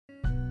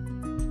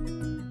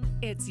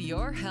It's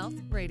Your Health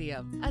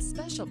Radio, a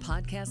special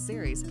podcast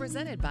series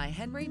presented by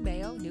Henry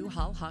Mayo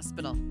Newhall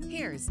Hospital.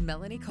 Here's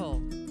Melanie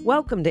Cole.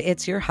 Welcome to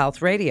It's Your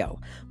Health Radio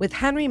with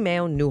Henry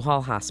Mayo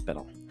Newhall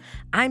Hospital.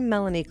 I'm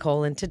Melanie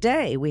Cole, and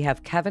today we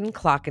have Kevin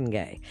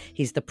Klockenga.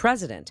 He's the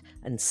president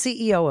and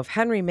CEO of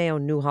Henry Mayo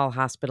Newhall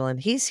Hospital, and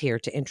he's here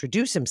to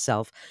introduce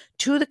himself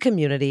to the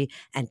community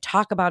and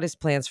talk about his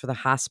plans for the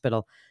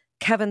hospital.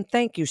 Kevin,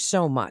 thank you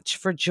so much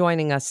for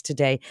joining us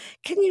today.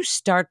 Can you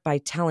start by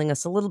telling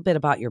us a little bit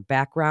about your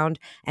background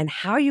and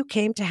how you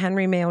came to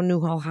Henry Mayo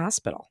Newhall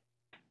Hospital?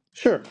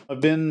 Sure.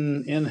 I've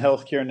been in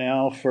healthcare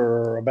now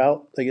for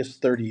about,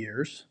 30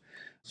 years.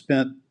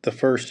 Spent the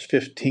first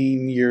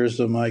 15 years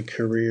of my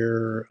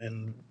career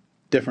in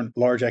different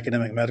large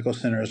academic medical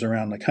centers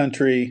around the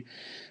country,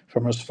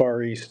 from as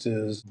far east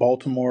as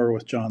Baltimore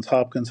with Johns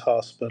Hopkins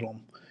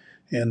Hospital.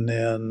 And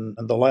then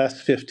the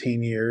last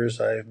 15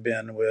 years, I've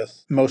been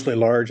with mostly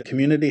large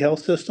community health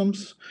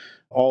systems.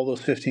 All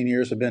those 15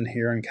 years have been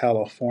here in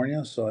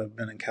California. So I've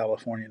been in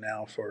California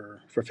now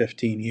for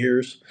 15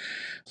 years.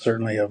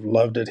 Certainly have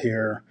loved it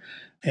here.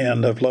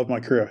 And I've loved my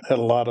career. I've had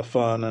a lot of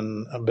fun,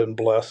 and I've been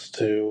blessed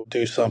to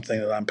do something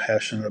that I'm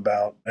passionate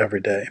about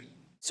every day.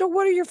 So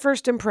what are your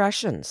first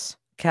impressions,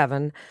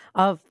 Kevin,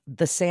 of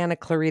the Santa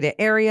Clarita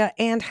area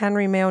and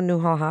Henry Mayo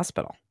Newhall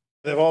Hospital?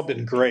 They've all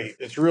been great.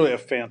 It's really a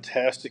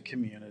fantastic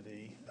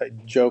community. I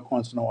joke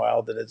once in a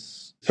while that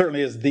it's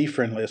certainly is the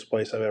friendliest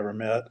place I've ever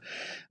met.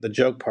 The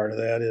joke part of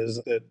that is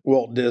that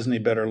Walt Disney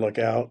better look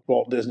out.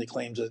 Walt Disney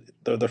claims that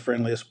they're the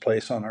friendliest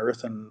place on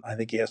earth, and I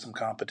think he has some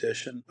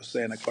competition with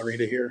Santa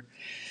Clarita here.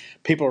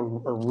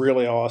 People are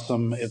really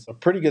awesome. It's a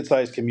pretty good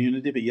sized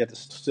community, but yet it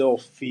still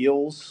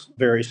feels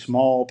very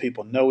small.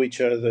 People know each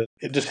other.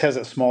 It just has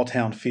that small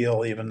town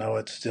feel, even though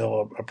it's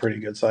still a pretty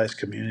good sized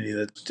community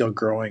that's still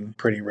growing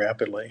pretty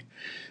rapidly.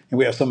 And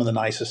we have some of the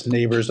nicest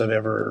neighbors I've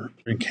ever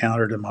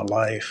encountered in my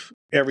life.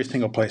 Every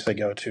single place I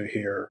go to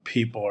here,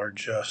 people are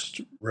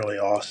just really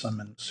awesome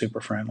and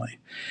super friendly.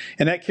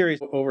 And that carries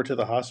over to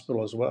the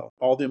hospital as well.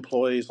 All the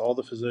employees, all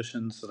the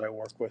physicians that I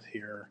work with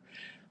here,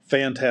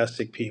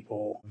 fantastic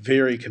people,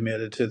 very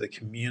committed to the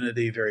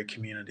community, very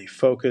community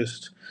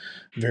focused,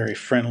 very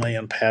friendly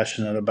and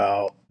passionate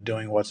about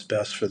doing what's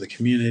best for the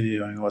community,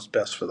 doing what's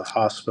best for the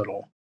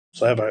hospital.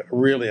 So I have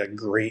a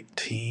great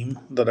team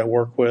that I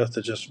work with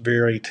that's just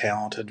very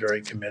talented,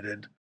 very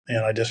committed.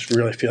 And I just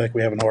really feel like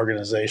we have an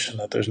organization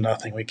that there's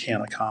nothing we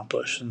can't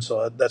accomplish. And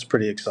so that's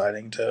pretty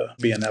exciting to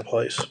be in that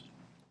place.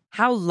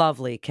 How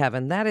lovely,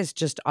 Kevin. That is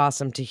just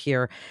awesome to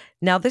hear.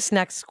 Now, this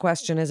next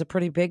question is a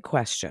pretty big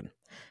question,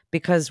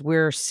 because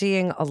we're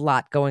seeing a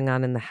lot going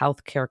on in the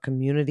healthcare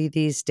community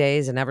these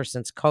days. And ever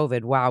since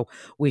COVID, wow,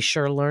 we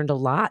sure learned a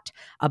lot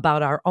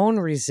about our own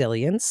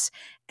resilience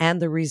and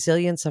the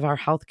resilience of our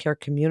healthcare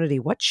community.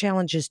 What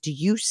challenges do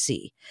you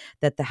see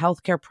that the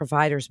healthcare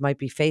providers might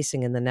be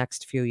facing in the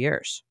next few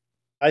years?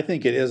 I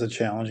think it is a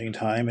challenging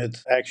time. I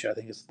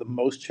think it's the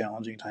most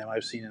challenging time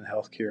I've seen in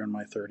healthcare in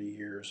my 30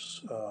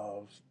 years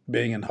of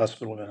being in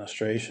hospital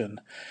administration.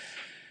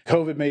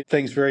 COVID made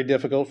things very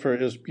difficult for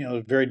us,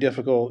 very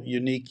difficult,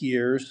 unique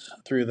years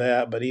through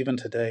that. But even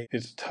today,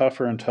 it's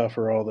tougher and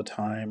tougher all the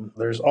time.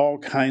 There's all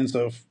kinds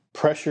of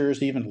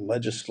pressures, even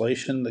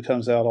legislation that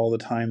comes out all the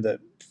time that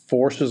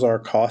forces our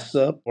costs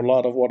up. A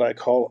lot of what I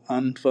call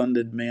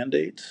unfunded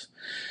mandates,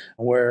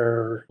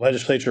 where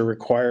legislature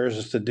requires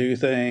us to do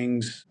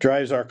things,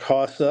 drives our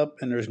costs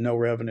up, and there's no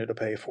revenue to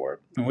pay for it.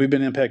 And we've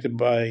been impacted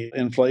by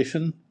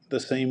inflation the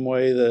same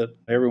way that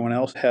everyone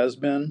else has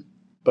been.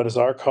 But as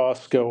our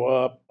costs go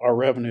up, our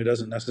revenue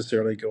doesn't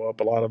necessarily go up.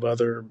 A lot of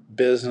other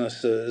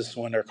businesses,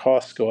 when their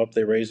costs go up,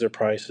 they raise their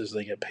prices,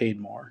 they get paid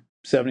more.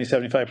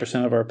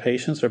 75% of our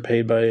patients are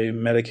paid by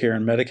Medicare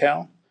and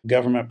Medi-Cal.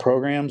 Government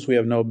programs, we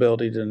have no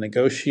ability to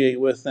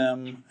negotiate with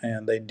them,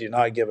 and they do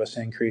not give us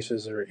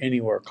increases that are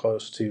anywhere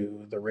close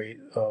to the rate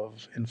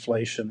of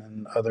inflation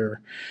and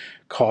other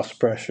cost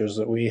pressures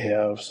that we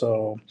have.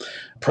 So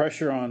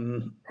pressure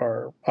on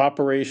our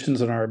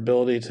operations and our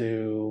ability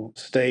to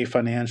stay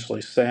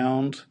financially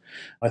sound,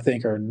 I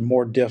think, are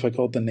more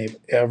difficult than they've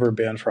ever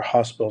been for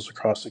hospitals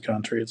across the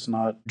country. It's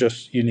not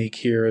just unique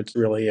here, it's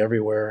really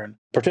everywhere. And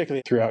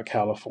particularly throughout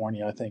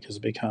California, I think has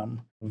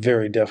become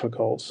very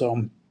difficult.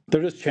 So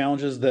they're just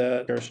challenges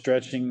that are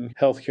stretching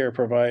healthcare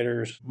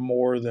providers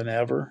more than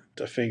ever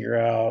to figure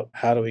out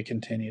how do we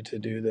continue to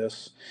do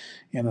this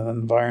in an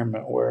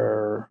environment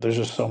where there's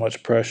just so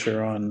much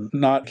pressure on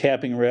not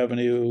capping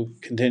revenue,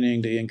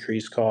 continuing to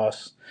increase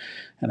costs,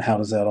 and how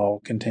does that all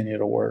continue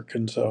to work.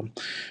 And so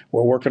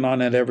we're working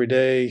on it every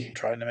day,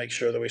 trying to make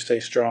sure that we stay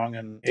strong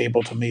and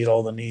able to meet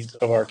all the needs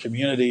of our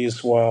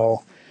communities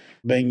while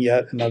being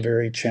yet in a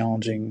very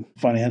challenging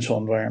financial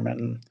environment.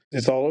 And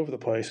it's all over the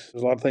place.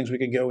 There's a lot of things we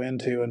could go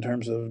into in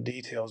terms of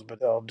details,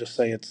 but I'll just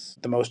say it's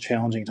the most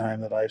challenging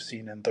time that I've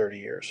seen in 30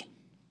 years.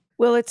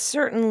 Well, it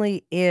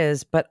certainly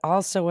is, but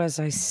also, as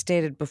I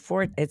stated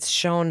before, it's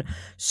shown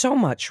so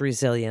much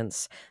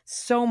resilience,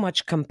 so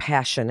much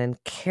compassion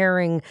and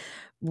caring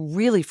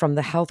really from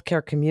the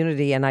healthcare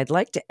community. And I'd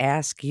like to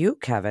ask you,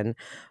 Kevin,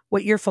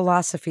 what your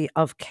philosophy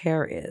of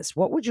care is.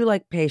 What would you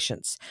like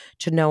patients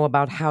to know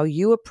about how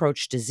you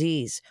approach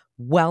disease,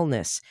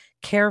 wellness,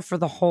 care for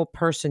the whole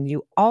person?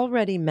 You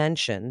already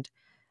mentioned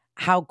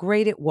how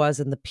great it was,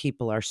 and the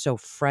people are so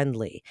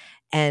friendly,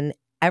 and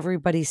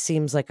everybody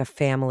seems like a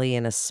family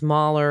in a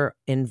smaller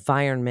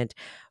environment.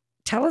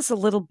 Tell us a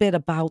little bit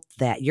about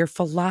that, your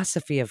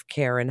philosophy of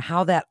care, and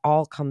how that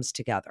all comes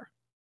together.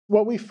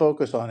 What we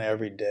focus on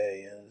every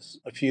day is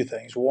a few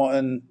things.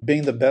 One,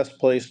 being the best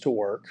place to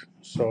work.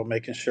 So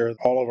making sure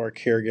all of our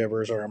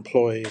caregivers, our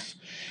employees,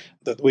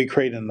 that we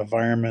create an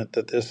environment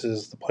that this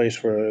is the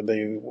place where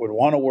they would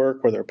want to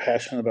work, where they're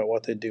passionate about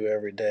what they do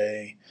every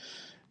day.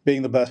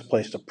 Being the best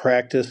place to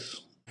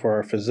practice for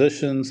our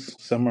physicians.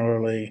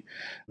 Similarly,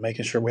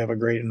 making sure we have a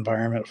great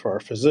environment for our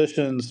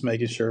physicians,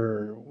 making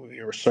sure we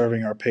are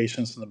serving our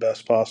patients in the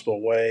best possible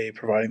way,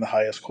 providing the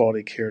highest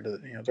quality care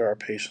to our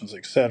patients,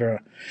 et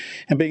cetera,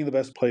 and being the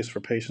best place for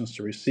patients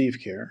to receive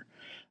care.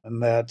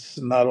 And that's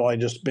not only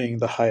just being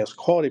the highest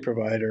quality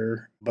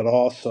provider, but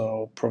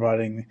also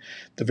providing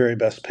the very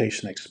best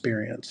patient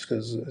experience.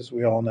 Because as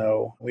we all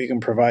know, we can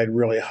provide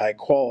really high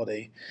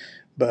quality,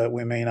 but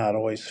we may not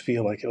always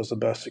feel like it was the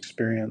best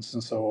experience.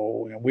 And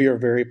so we are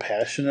very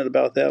passionate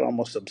about that,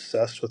 almost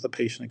obsessed with the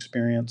patient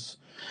experience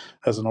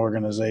as an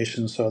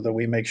organization, so that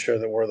we make sure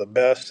that we're the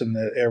best and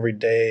that every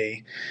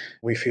day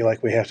we feel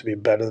like we have to be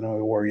better than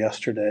we were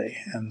yesterday.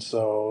 And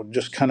so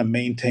just kind of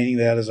maintaining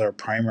that as our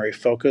primary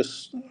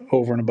focus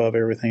over and above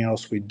everything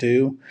else we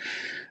do,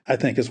 I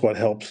think is what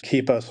helps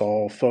keep us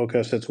all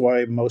focused. It's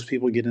why most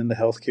people get into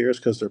healthcare, is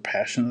because they're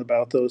passionate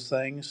about those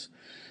things.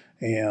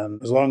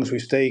 And as long as we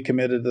stay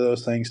committed to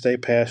those things, stay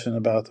passionate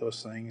about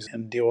those things,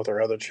 and deal with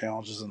our other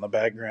challenges in the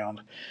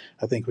background,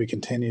 I think we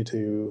continue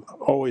to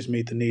always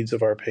meet the needs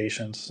of our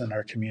patients and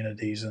our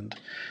communities and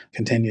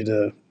continue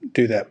to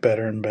do that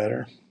better and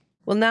better.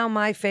 Well, now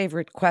my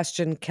favorite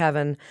question,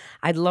 Kevin.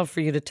 I'd love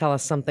for you to tell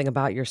us something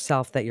about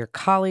yourself that your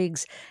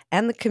colleagues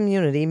and the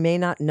community may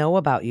not know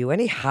about you.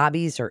 Any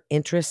hobbies or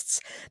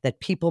interests that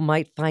people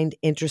might find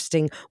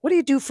interesting? What do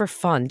you do for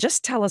fun?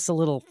 Just tell us a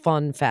little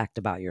fun fact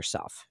about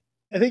yourself.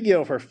 I think,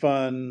 for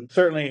fun,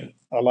 certainly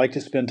I like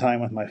to spend time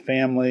with my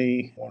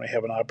family. When we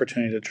have an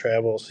opportunity to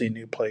travel, see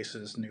new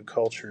places, new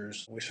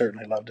cultures, we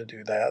certainly love to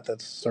do that.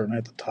 That's certainly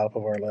at the top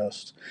of our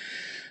list.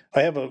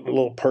 I have a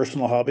little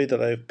personal hobby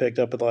that I've picked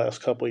up in the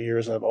last couple of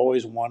years I've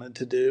always wanted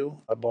to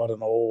do. I bought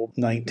an old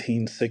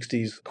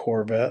 1960s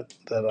Corvette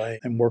that I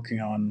am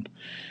working on,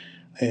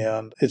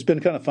 and it's been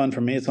kind of fun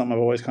for me. It's something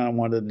I've always kind of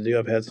wanted to do.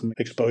 I've had some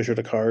exposure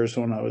to cars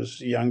when I was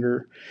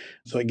younger,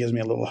 so it gives me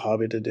a little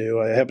hobby to do.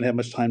 I haven't had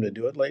much time to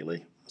do it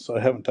lately, so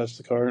I haven't touched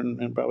the car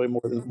in probably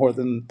more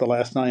than the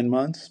last 9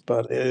 months.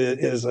 But it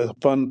is a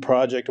fun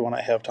project when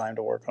I have time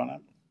to work on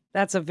it.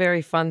 That's a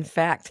very fun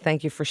fact.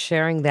 Thank you for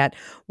sharing that.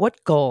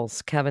 What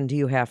goals, Kevin, do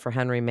you have for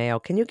Henry Mayo?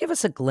 Can you give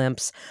us a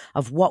glimpse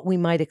of what we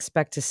might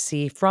expect to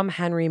see from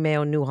Henry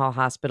Mayo Newhall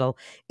Hospital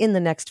in the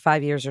next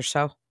 5 years or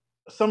so?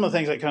 Some of the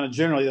things I kind of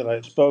generally that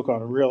I spoke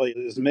on really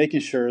is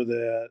making sure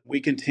that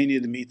we continue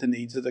to meet the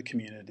needs of the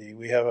community.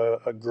 We have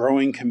a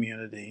growing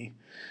community.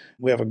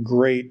 We have a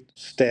great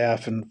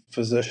staff and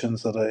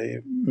physicians that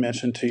I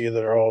mentioned to you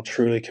that are all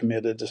truly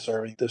committed to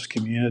serving this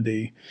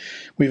community.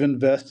 We've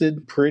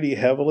invested pretty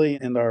heavily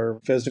in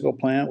our physical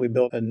plant. We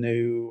built a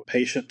new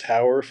patient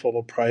tower full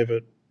of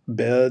private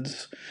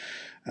beds.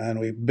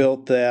 And we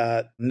built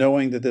that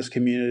knowing that this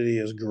community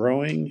is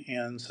growing.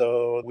 And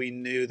so we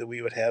knew that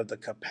we would have the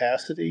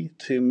capacity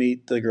to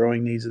meet the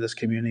growing needs of this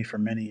community for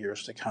many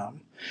years to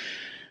come.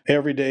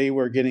 Every day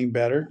we're getting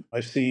better.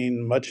 I've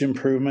seen much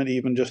improvement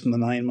even just in the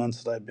 9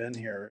 months that I've been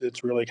here.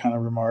 It's really kind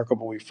of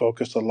remarkable. We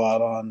focused a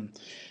lot on,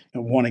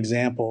 one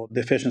example, the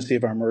efficiency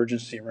of our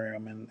emergency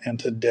room. And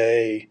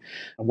today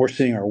we're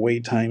seeing our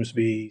wait times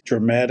be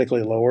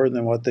dramatically lower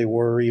than what they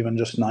were even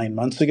just 9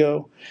 months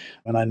ago.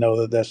 And I know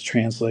that that's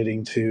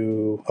translating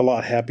to a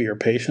lot happier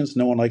patients.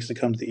 No one likes to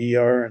come to the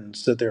ER and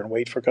sit there and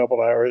wait for a couple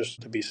of hours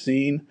to be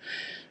seen.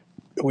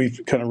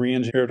 We've kind of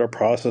re-engineered our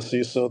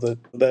processes so that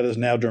that is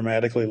now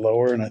dramatically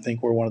lower, and I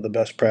think we're one of the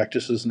best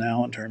practices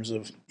now in terms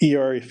of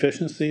ER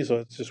efficiency. So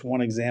it's just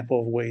one example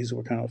of ways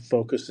we're kind of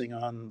focusing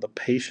on the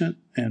patient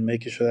and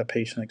making sure that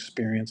patient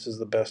experience is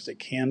the best it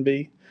can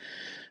be.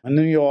 And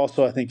then you'll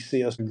also, I think,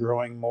 see us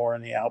growing more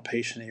in the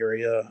outpatient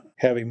area,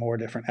 having more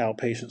different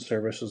outpatient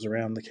services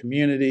around the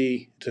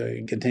community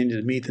to continue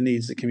to meet the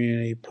needs of the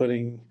community,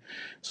 putting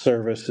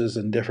services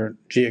in different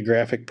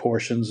geographic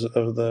portions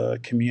of the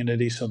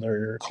community so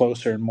they're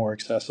closer and more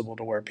accessible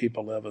to where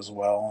people live as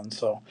well. And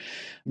so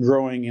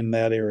growing in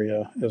that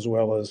area as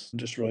well as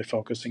just really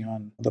focusing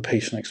on the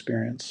patient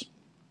experience.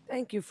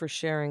 Thank you for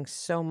sharing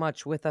so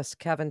much with us,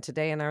 Kevin,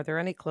 today. And are there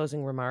any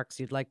closing remarks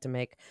you'd like to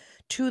make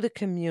to the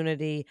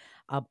community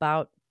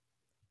about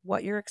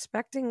what you're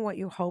expecting, what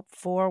you hope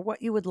for,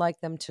 what you would like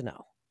them to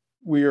know?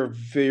 We are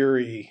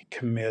very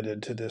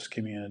committed to this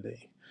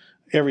community.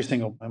 Every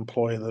single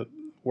employee that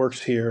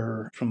works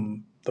here,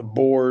 from the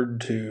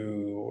board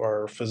to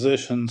our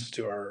physicians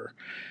to our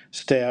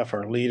staff,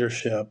 our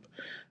leadership,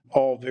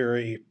 all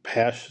very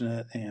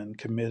passionate and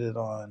committed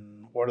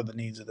on what are the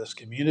needs of this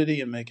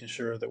community and making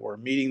sure that we're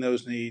meeting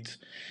those needs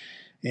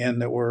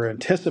and that we're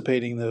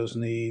anticipating those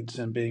needs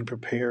and being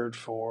prepared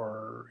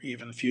for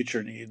even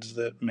future needs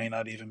that may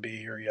not even be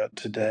here yet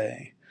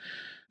today.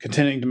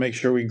 Continuing to make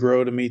sure we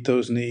grow to meet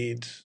those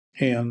needs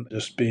and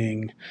just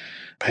being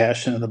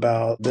passionate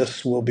about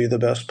this will be the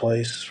best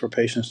place for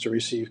patients to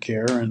receive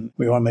care. And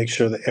we want to make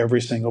sure that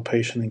every single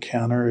patient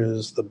encounter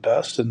is the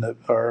best and that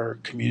our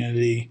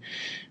community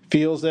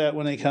feels that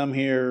when they come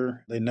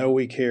here. They know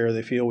we care,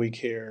 they feel we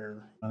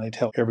care, and they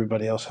tell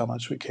everybody else how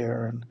much we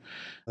care. And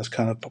that's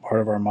kind of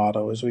part of our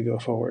motto as we go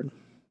forward.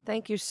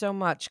 Thank you so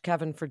much,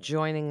 Kevin, for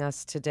joining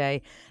us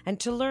today. And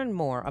to learn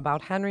more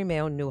about Henry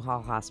Mayo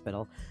Newhall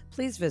Hospital,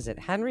 please visit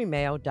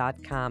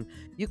henrymayo.com.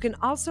 You can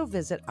also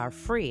visit our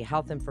free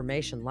health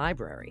information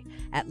library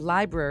at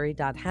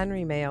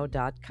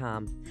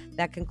library.henrymayo.com.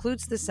 That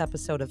concludes this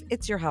episode of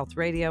It's Your Health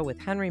Radio with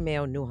Henry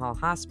Mayo Newhall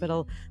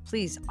Hospital.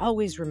 Please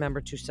always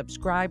remember to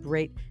subscribe,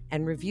 rate,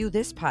 and review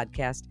this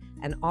podcast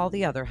and all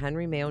the other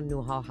Henry Mayo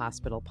Newhall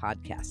Hospital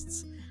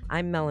podcasts.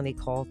 I'm Melanie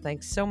Cole.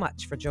 Thanks so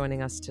much for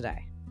joining us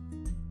today.